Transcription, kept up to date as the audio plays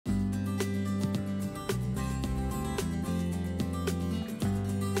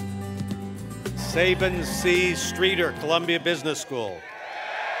Sabin C. Streeter, Columbia Business School.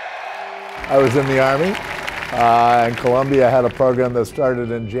 I was in the Army. In Columbia, I had a program that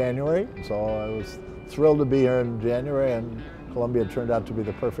started in January, so I was thrilled to be here in January, and Columbia turned out to be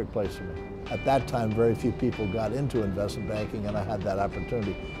the perfect place for me. At that time, very few people got into investment banking, and I had that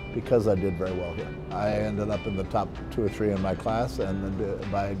opportunity because I did very well here. I ended up in the top 2 or 3 in my class, and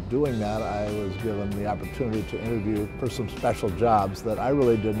by doing that, I was given the opportunity to interview for some special jobs that I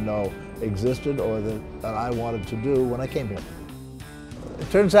really didn't know existed or that I wanted to do when I came here. It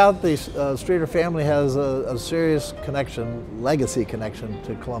turns out the Streeter family has a serious connection, legacy connection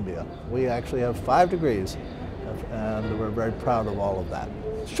to Columbia. We actually have 5 degrees, and we're very proud of all of that.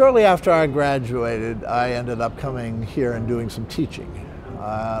 Shortly after I graduated, I ended up coming here and doing some teaching.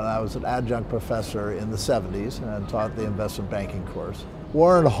 I was an adjunct professor in the 70s and taught the investment banking course.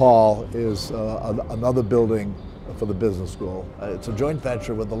 Warren Hall is another building for the business school. It's a joint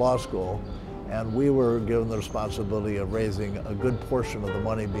venture with the law school, and we were given the responsibility of raising a good portion of the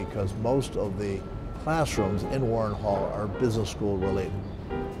money because most of the classrooms in Warren Hall are business school related.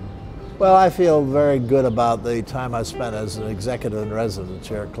 Well, I feel very good about the time I spent as an executive in residence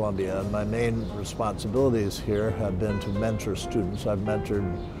here at Columbia, and my main responsibilities here have been to mentor students. I've mentored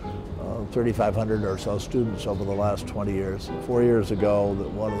 3,500 or so students over the last 20 years. 4 years ago,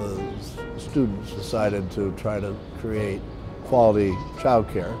 one of the students decided to try to create quality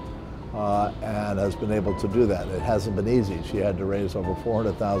childcare and has been able to do that. It hasn't been easy. She had to raise over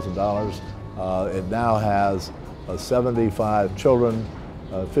 $400,000. It now has 75 children,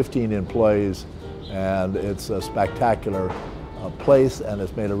 15 employees, and it's a spectacular place, and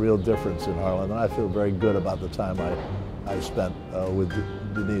it's made a real difference in Harlan, and I feel very good about the time I spent with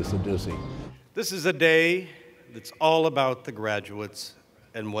Denise and Ducey. This is a day that's all about the graduates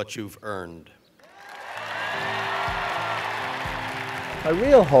and what you've earned. My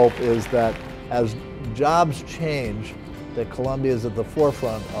real hope is that as jobs change, that Columbia is at the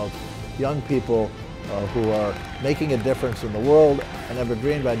forefront of young people who are making a difference in the world. I never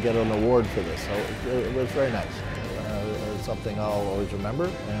dreamed I'd get an award for this, so it was very nice. It's something I'll always remember,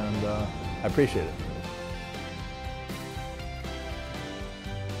 and I appreciate it.